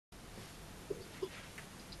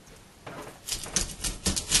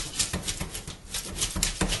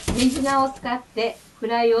メジナを使ってフ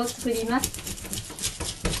ライを作りま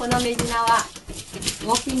す。このメジナは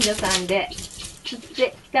ご近所さんで釣っ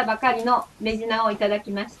てきたばかりのメジナをいただ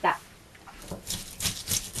きました。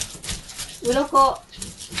鱗を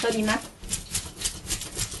取ります。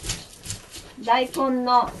大根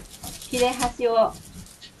の切れ端を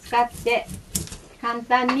使って簡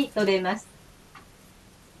単に取れます。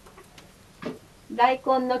大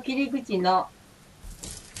根の切り口の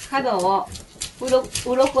角を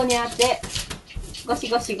鱗に当て、ゴシ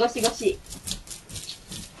ゴシゴシゴシ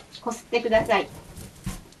こすってください。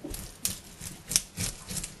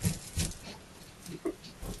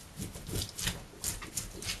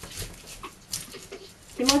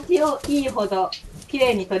気持ちよいいほどき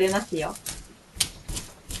れいに取れますよ。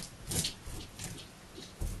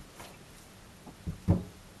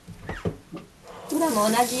裏も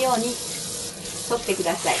同じように取ってく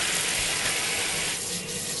ださい。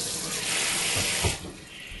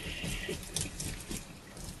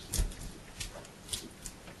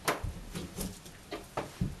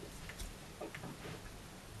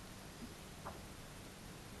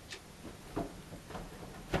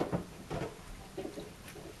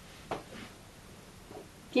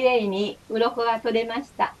きれいに鱗が取れまし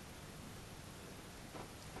た。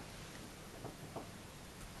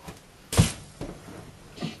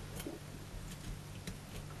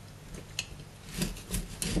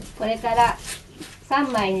これから3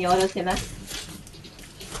枚におろせます。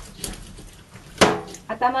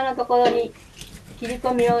頭のところに切り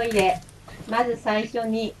込みを入れ、まず最初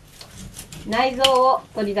に内臓を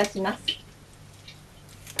取り出します。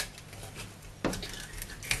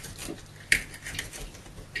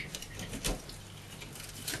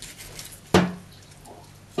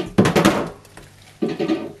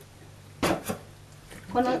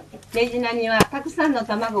このメジナにはたくさんの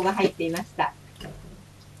卵が入っていました。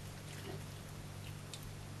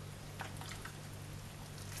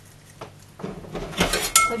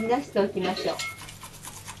取り出しておきましょう。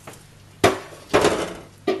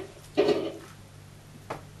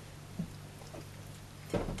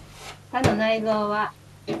他の内臓は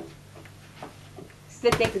捨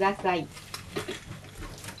ててください。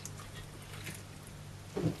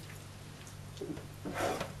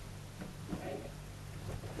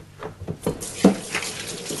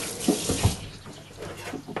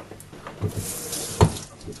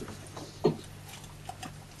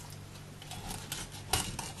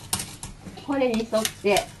これに沿っ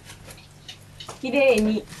てきれい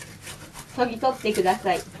に研ぎ取ってくだ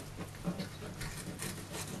さい。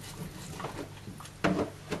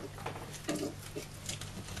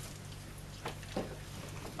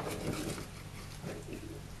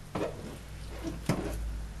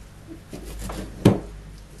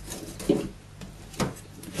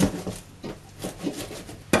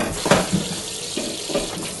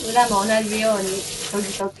裏も同じように研ぎ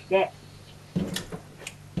取って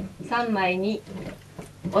3枚に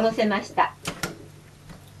おろせました。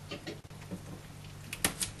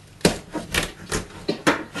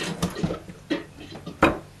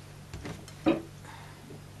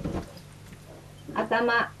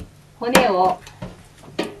頭、骨を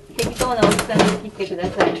適当な大きさに切ってくだ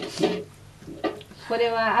さい。これ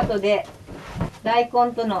は後で大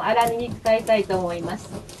根との粗煮に使いたいと思います。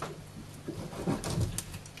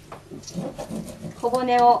小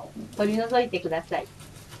骨を取り除いてください。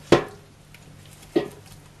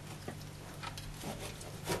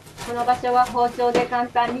この場所は包丁で簡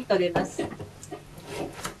単に取れます。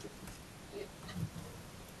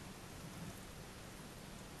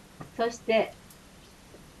そして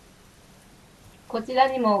こちら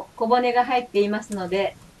にも小骨が入っていますの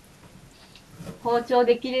で、包丁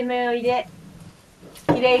で切れ目を入れ、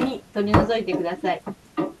きれいに取り除いてください。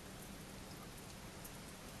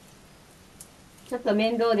ちょっと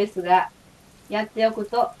面倒ですが、やっておく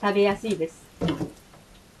と食べやすいです。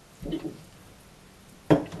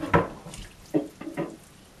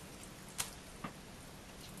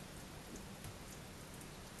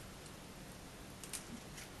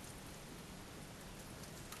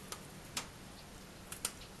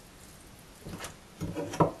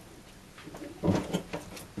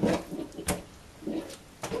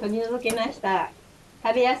取り除けました。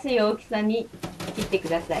食べやすい大きさに切ってく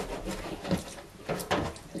ださい。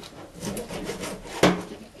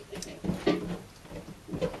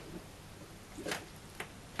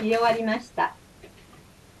切り終わりました。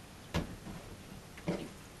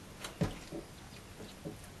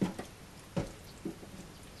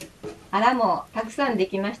腹もたくさんで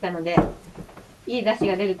きましたので、いい出汁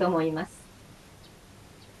が出ると思います。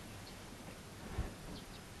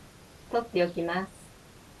取っておきます。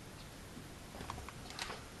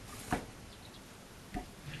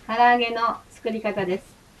唐揚げの作り方です。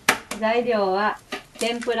材料は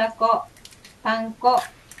天ぷら粉、パン粉、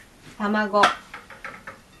卵、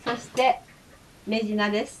そしてメジナ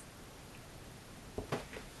です。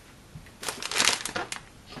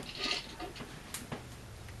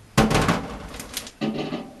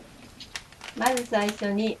まず最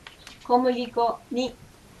初に小麦粉に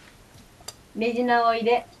メジナを入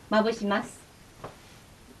れまぶします。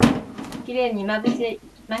きれいにまぶし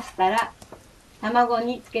ましたら卵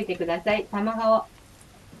につけてください。卵を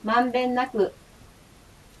まんべんなく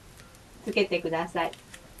つけてください。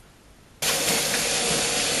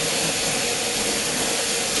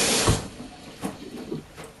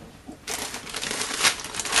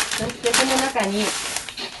そしてその中に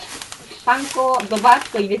パン粉をドバ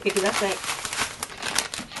ッと入れてください。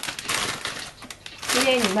き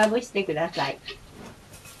れいにまぶしてください。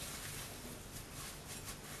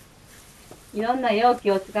いろんな容器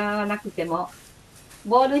を使わなくても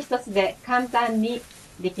ボウル一つで簡単に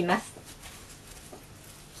できます。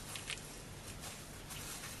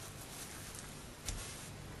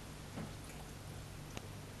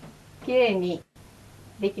きれいに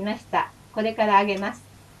できました。これから揚げます。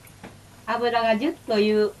油がジュッと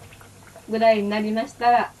いうぐらいになりました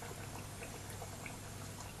ら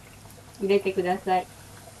入れてください。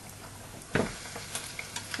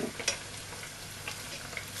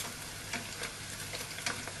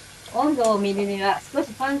温度を見るには少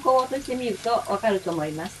しパン粉を落としてみるとわかると思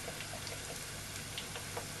います。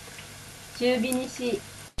中火にし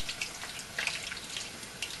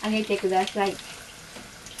揚げてください。き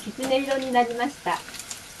つね色になりました。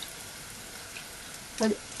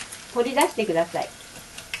取り出してください。し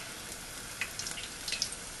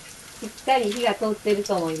っかり火が通っている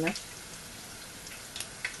と思います。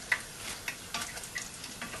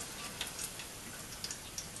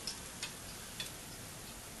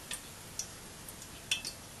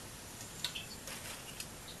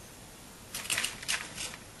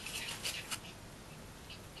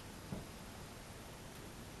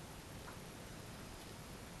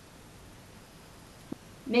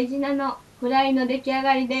メジナのフライの出来上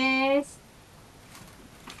がりです。